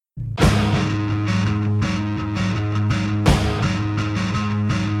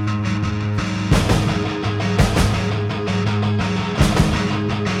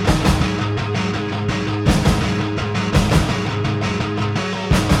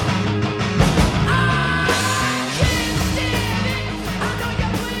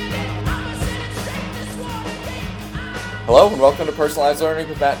Hello and welcome to Personalized Learning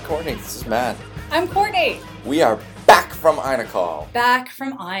with Matt and Courtney. This is Matt. I'm Courtney. We are back from Inacall. Back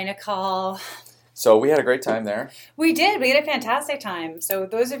from Inacall. So we had a great time there. We did. We had a fantastic time. So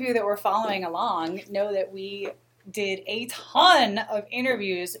those of you that were following along know that we did a ton of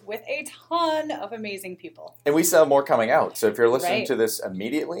interviews with a ton of amazing people. And we still have more coming out. So if you're listening Right. to this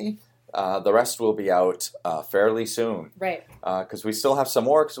immediately, the rest will be out fairly soon. Right. Because we still have some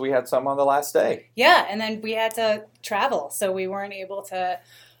more because we had some on the last day. Yeah, and then we had to travel, so we weren't able to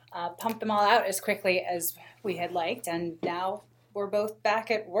pump them all out as quickly as we had liked. And now we're both back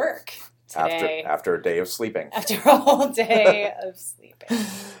at work today. After a day of sleeping. After a whole day of sleeping.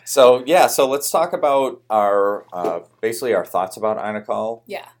 So let's talk about our basically our thoughts about Inacall.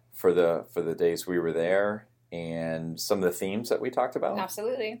 Yeah. For the days we were there and some of the themes that we talked about.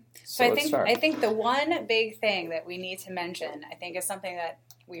 Absolutely. So let's start. I think the one big thing that we need to mention, I think, is something that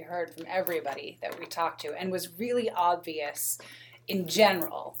we heard from everybody that we talked to and was really obvious in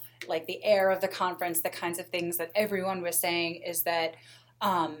general, like the air of the conference, the kinds of things that everyone was saying, is that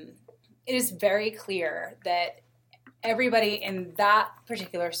it is very clear that everybody in that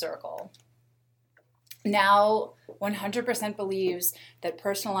particular circle now 100% believes that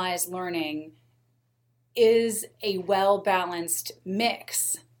personalized learning is a well-balanced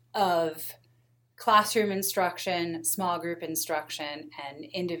mix of classroom instruction, small group instruction, and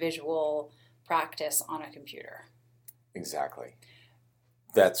individual practice on a computer. Exactly.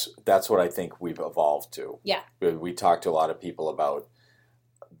 That's what I think we've evolved to. Yeah. We talked to a lot of people about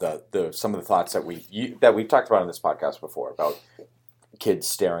the some of the thoughts that we've talked about on this podcast before about kids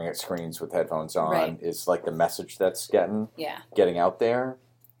staring at screens with headphones on. Right. Is like the message that's getting out there,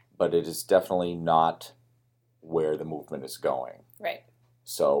 but it is definitely not where the movement is going. Right.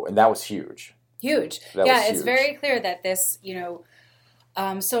 So, and that was huge. Huge. It's very clear that this,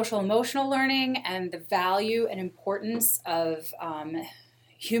 social emotional learning and the value and importance of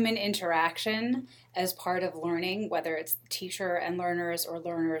human interaction as part of learning, whether it's teacher and learners or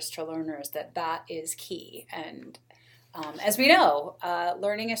learners to learners, that is key. And as we know,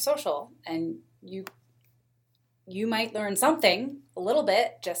 learning is social, and you might learn something a little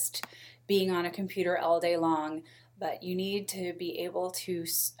bit just being on a computer all day long, but you need to be able to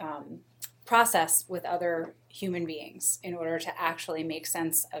process with other human beings in order to actually make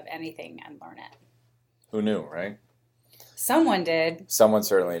sense of anything and learn it. Who knew, right? Someone did. Someone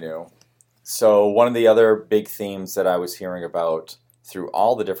certainly knew. So one of the other big themes that I was hearing about through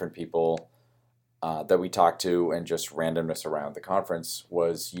all the different people that we talked to and just randomness around the conference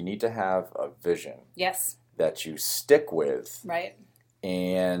was you need to have a vision. Yes. That you stick with. Right.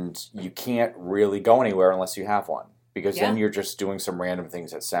 And you can't really go anywhere unless you have one. Because then you're just doing some random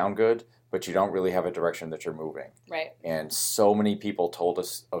things that sound good, but you don't really have a direction that you're moving. Right. And so many people told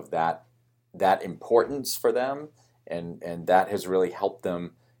us of that importance for them, and that has really helped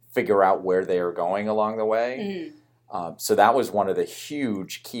them figure out where they are going along the way. Mm-hmm. So that was one of the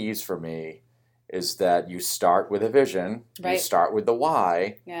huge keys for me, is that you start with a vision, you start with the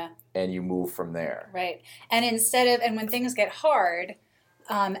why, and you move from there. Right. And and when things get hard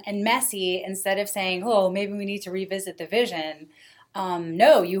and messy, instead of saying, oh, maybe we need to revisit the vision,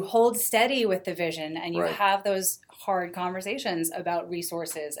 no, you hold steady with the vision and you have those hard conversations about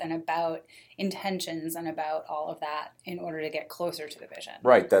resources and about intentions and about all of that in order to get closer to the vision.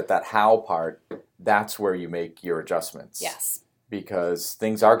 Right, that how part, that's where you make your adjustments. Yes. Because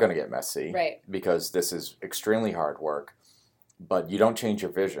things are going to get messy. Right. Because this is extremely hard work. But you don't change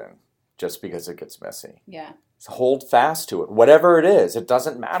your vision just because it gets messy. Yeah. So hold fast to it. Whatever it is, it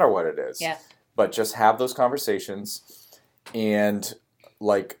doesn't matter what it is. Yeah. But just have those conversations. And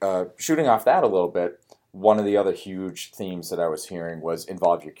shooting off that a little bit, one of the other huge themes that I was hearing was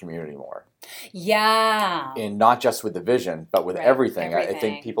involve your community more. Yeah. And not just with the vision, but with everything. I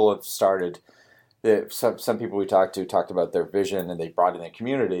think people have started... Some people we talked about their vision and they brought in their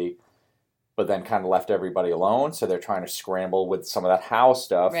community, but then kind of left everybody alone. So they're trying to scramble with some of that how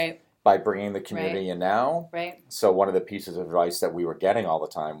stuff by bringing the community in now. Right. So one of the pieces of advice that we were getting all the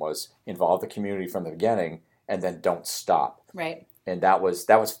time was involve the community from the beginning and then don't stop. Right. And that was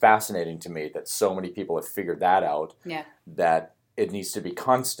fascinating to me that so many people have figured that out. Yeah. That it needs to be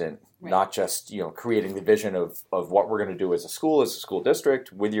constant, not just creating the vision of what we're going to do as a school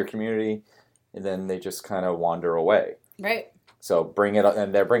district with your community. And then they just kind of wander away. Right. So bring it up,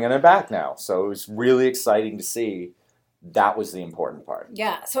 and they're bringing it back now. So it was really exciting to see. That was the important part.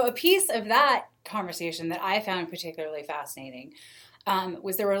 Yeah. So a piece of that conversation that I found particularly fascinating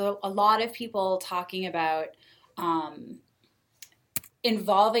was there were a lot of people talking about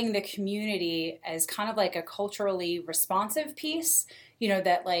involving the community as kind of like a culturally responsive piece.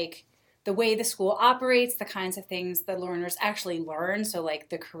 That the way the school operates, the kinds of things the learners actually learn, so like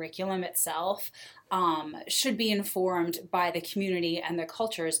the curriculum itself, should be informed by the community and the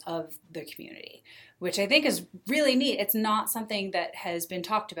cultures of the community, which I think is really neat. It's not something that has been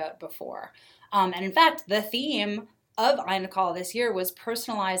talked about before. And in fact, the theme of INACOL this year was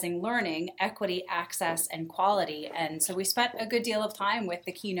personalizing learning, equity, access, and quality. And so we spent a good deal of time with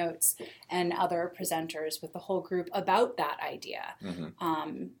the keynotes and other presenters with the whole group about that idea.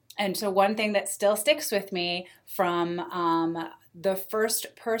 Mm-hmm. And so one thing that still sticks with me from the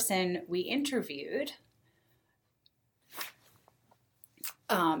first person we interviewed,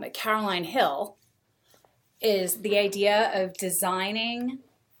 Caroline Hill, is the idea of designing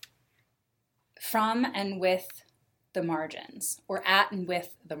from and with the margins, or at and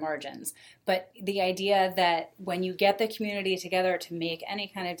with the margins. But the idea that when you get the community together to make any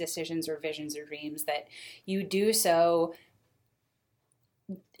kind of decisions or visions or dreams, that you do so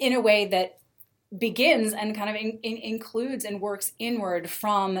in a way that begins and kind of includes and works inward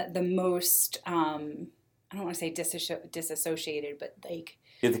from the most, I don't want to say disassociated, but like...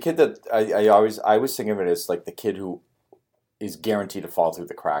 Yeah, the kid that I always think of it as like the kid who is guaranteed to fall through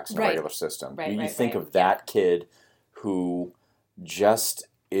the cracks in a regular system. You think of that kid who just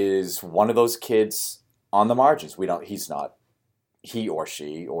is one of those kids on the margins. He or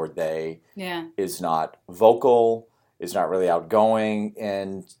she or they is not vocal, is not really outgoing,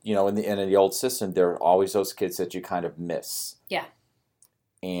 and in the old system there are always those kids that you kind of miss. Yeah.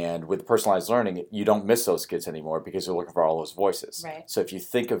 And with personalized learning, you don't miss those kids anymore because you're looking for all those voices. Right. So if you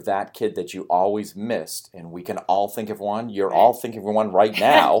think of that kid that you always missed, and we can all think of one, you're all thinking of one right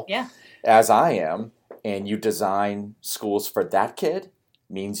now, as I am, and you design schools for that kid,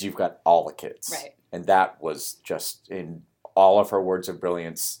 means you've got all the kids. Right. And that was just, in all of her words of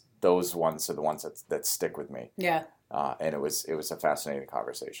brilliance, those ones are the ones that stick with me. Yeah. And it was a fascinating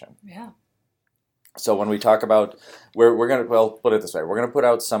conversation. Yeah. So when we talk about, we're going to, put it this way, we're going to put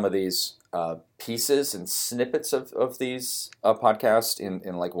out some of these pieces and snippets of these podcasts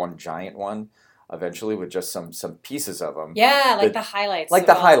in like one giant one eventually, with just some pieces of them. Yeah, like the highlights. Like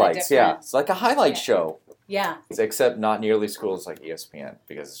the highlights, yeah. It's like a highlight show. Yeah. Except not nearly as cool as like ESPN,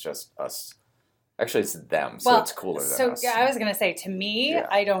 because it's just us. Actually, it's them, so it's cooler than us. Yeah, I was going to say, to me,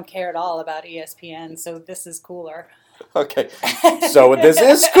 I don't care at all about ESPN, so this is cooler. Okay, so this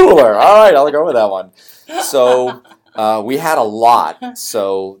is cooler. All right, I'll go with that one. So we had a lot.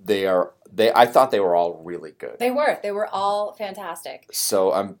 So I thought they were all really good. They were all fantastic.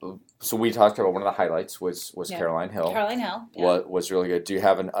 So we talked about one of the highlights was Caroline Hill. Caroline Hill was really good. Do you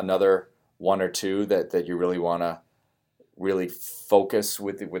have another one or two that you really want to really focus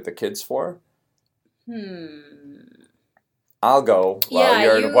with the kids for? I'll go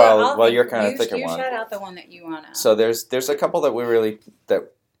while you're kind of thinking one. You shout out the one that you want to. So there's a couple that we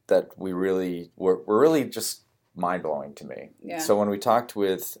really were really just mind blowing to me. Yeah. So when we talked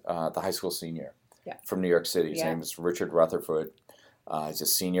with the high school senior from New York City, his name is Richard Rutherford. He's a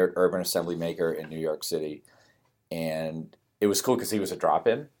senior urban assembly maker in New York City, and it was cool because he was a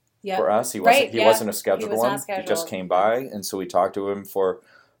drop-in for us. He wasn't a scheduled one. He just came by, and so we talked to him for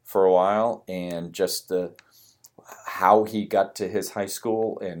a while, and just how he got to his high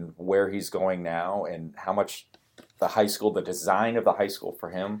school and where he's going now, and how much the design of the high school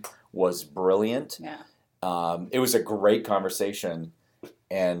for him was brilliant. Yeah. It was a great conversation,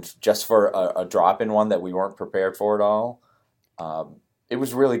 and just for a drop-in one that we weren't prepared for at all, it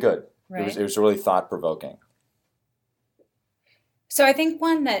was really good. Right. It was really thought-provoking. So I think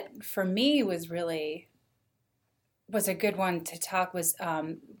one that for me was a good one to talk was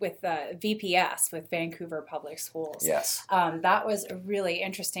with VPS, with Vancouver Public Schools. Yes. That was a really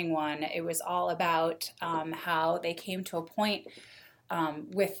interesting one. It was all about how they came to a point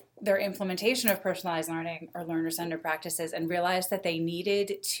with their implementation of personalized learning or learner-centered practices, and realized that they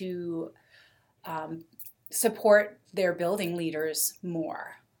needed to support their building leaders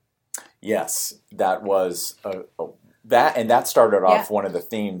more. Yes, that was that started off one of the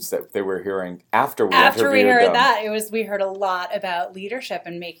themes that they were hearing after we heard them. That. We heard a lot about leadership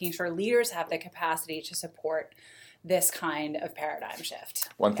and making sure leaders have the capacity to support this kind of paradigm shift.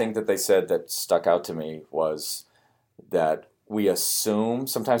 One thing that they said that stuck out to me was that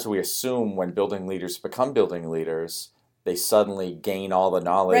sometimes we assume when building leaders become building leaders, they suddenly gain all the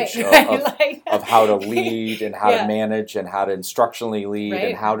knowledge of how to lead and how to manage and how to instructionally lead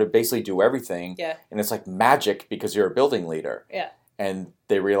and how to basically do everything. Yeah. And it's like magic because you're a building leader. Yeah. And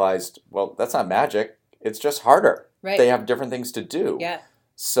they realized, well, that's not magic. It's just harder. Right. They have different things to do. Yeah.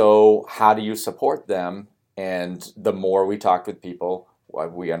 So how do you support them? And the more we talked with people,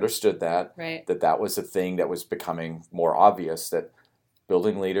 we understood that was a thing that was becoming more obvious, that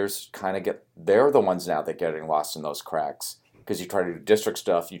building leaders kind of they're the ones now that getting lost in those cracks, because you try to do district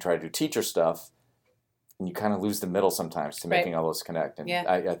stuff, you try to do teacher stuff, and you kind of lose the middle sometimes to making all those connect. And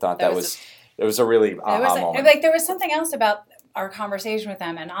I thought that was a really aha moment. Like there was something else about our conversation with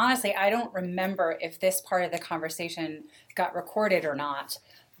them, and honestly, I don't remember if this part of the conversation got recorded or not,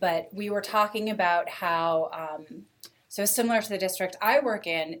 but we were talking about how, so similar to the district I work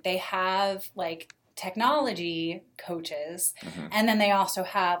in, they have like technology coaches, and then they also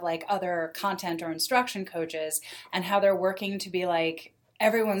have like other content or instruction coaches, and how they're working to be like,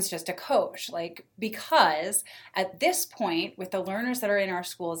 everyone's just a coach, like, because at this point with the learners that are in our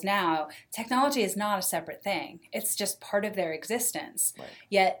schools now, technology is not a separate thing. It's just part of their existence. Right.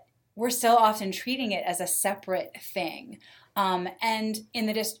 Yet we're still often treating it as a separate thing. And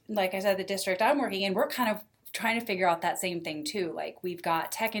in like I said, the district I'm working in, we're kind of trying to figure out that same thing too. Like, we've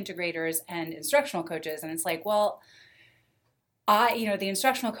got tech integrators and instructional coaches, and it's like, well, the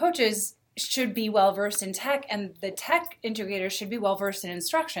instructional coaches should be well-versed in tech, and the tech integrators should be well-versed in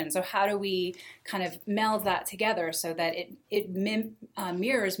instruction. So how do we kind of meld that together so that it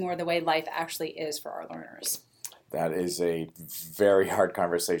mirrors more the way life actually is for our learners? That is a very hard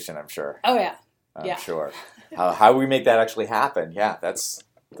conversation, I'm sure. Oh, yeah. I'm sure. How do we make that actually happen? Yeah,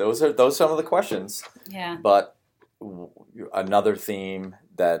 those are some of the questions. Yeah. But another theme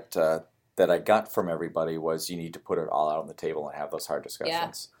that I got from everybody was you need to put it all out on the table and have those hard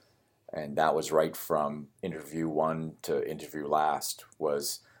discussions. Yeah. And that was right from interview 1 to interview last,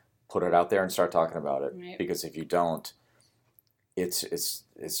 was put it out there and start talking about it. Right. Because if you don't, it's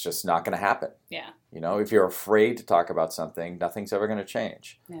just not going to happen. Yeah. If you're afraid to talk about something, nothing's ever going to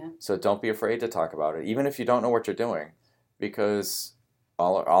change. Yeah. So don't be afraid to talk about it, even if you don't know what you're doing, because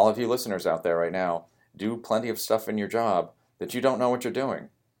all of you listeners out there right now do plenty of stuff in your job that you don't know what you're doing.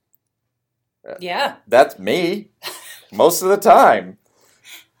 Yeah. That's me most of the time.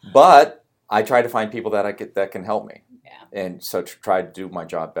 But I try to find people that can help me. Yeah. And so try to do my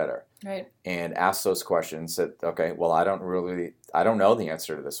job better. Right. And ask those questions that, okay, well, I don't know the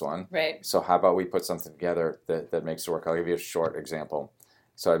answer to this one. Right. So how about we put something together that makes it work? I'll give you a short example.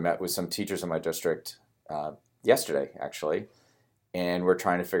 So I met with some teachers in my district yesterday, actually, and we're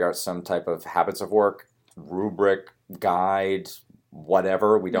trying to figure out some type of habits of work, rubric, guide,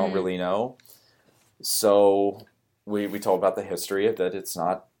 whatever. We don't really know. So we told about the history of that. It's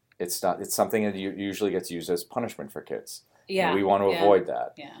something that usually gets used as punishment for kids. Yeah. And we want to avoid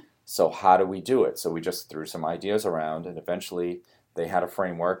that. Yeah. So how do we do it? So we just threw some ideas around, and eventually they had a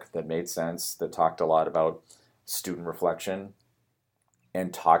framework that made sense, that talked a lot about student reflection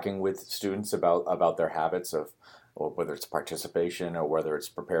and talking with students about their habits of, or whether it's participation or whether it's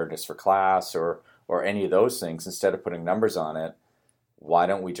preparedness for class or any of those things. Instead of putting numbers on it, why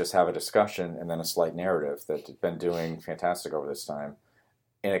don't we just have a discussion and then a slight narrative that's been doing fantastic over this time?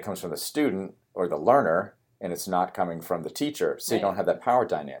 And it comes from the student or the learner, and it's not coming from the teacher. So you don't have that power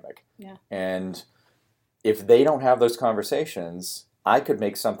dynamic. Yeah. And if they don't have those conversations, I could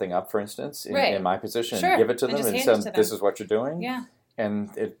make something up, for instance, in my position, and give it to them and say, this is what you're doing. Yeah. And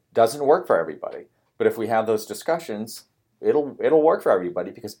it doesn't work for everybody. But if we have those discussions, it'll work for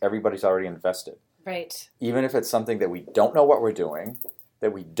everybody because everybody's already invested. Right. Even if it's something that we don't know what we're doing,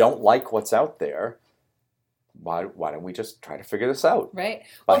 that we don't like what's out there, why don't we just try to figure this out? Right.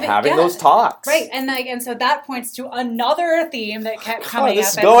 By having those talks. Right. And so that points to another theme that kept coming up.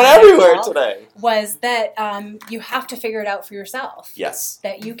 This is going everywhere today. Was that you have to figure it out for yourself. Yes.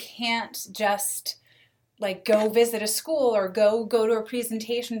 That you can't just like go visit a school or go to a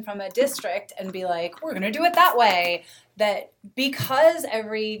presentation from a district and be like, we're going to do it that way. That because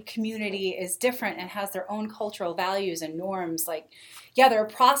every community is different and has their own cultural values and norms, like, yeah, there are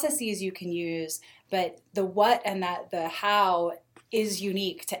processes you can use, but the what and the how is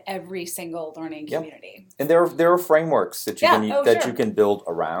unique to every single learning community. And there are frameworks that you can build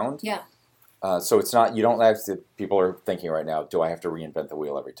around. Yeah. So it's not, you don't have to, people are thinking right now, do I have to reinvent the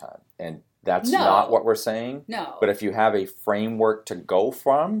wheel every time? And that's not what we're saying. No. But if you have a framework to go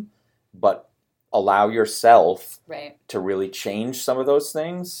from, but allow yourself to really change some of those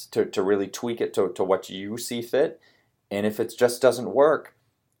things, to really tweak it to what you see fit. And if it just doesn't work,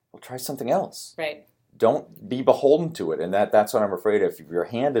 well, try something else. Right. Don't be beholden to it. And that's what I'm afraid of. If you're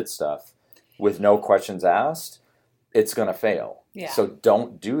handed stuff with no questions asked, it's going to fail. Yeah. So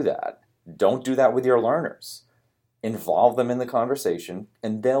don't do that. Don't do that with your learners. Involve them in the conversation,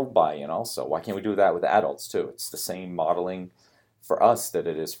 and they'll buy in also. Why can't we do that with adults too? It's the same modeling for us that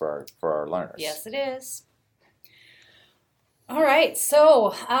it is for our learners. Yes, it is. All right,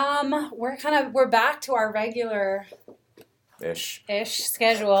 so we're back to our regular ish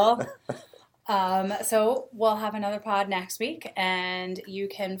schedule. So we'll have another pod next week, and you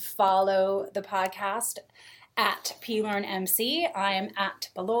can follow the podcast at PLearnMC. I am at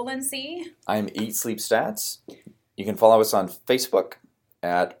BelolinC. I'm Eat Sleep Stats. You can follow us on Facebook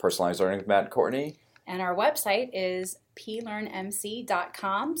at Personalized Learning with Matt and Courtney. And our website is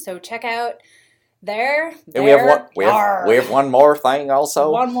plearnmc.com. So check out there. And we have one more thing also.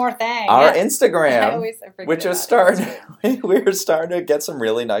 One more thing. Our Instagram, I which is starting. We're starting to get some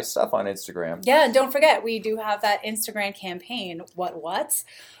really nice stuff on Instagram. Yeah, and don't forget, we do have that Instagram campaign, What's,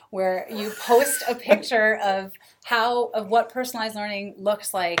 where you post a picture of what personalized learning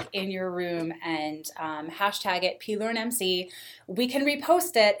looks like in your room and hashtag it PLearnMC. We can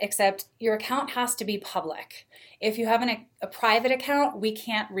repost it, except your account has to be public. If you have a private account, we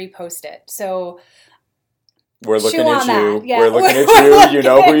can't repost it. So we're looking at you. Yeah. We're looking at you. You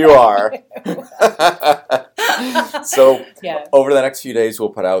know who you are. So over the next few days, we'll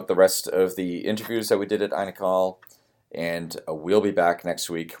put out the rest of the interviews that we did at INACOL. And we'll be back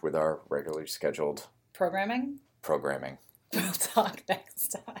next week with our regularly scheduled programming. We'll talk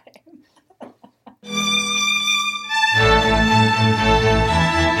next time.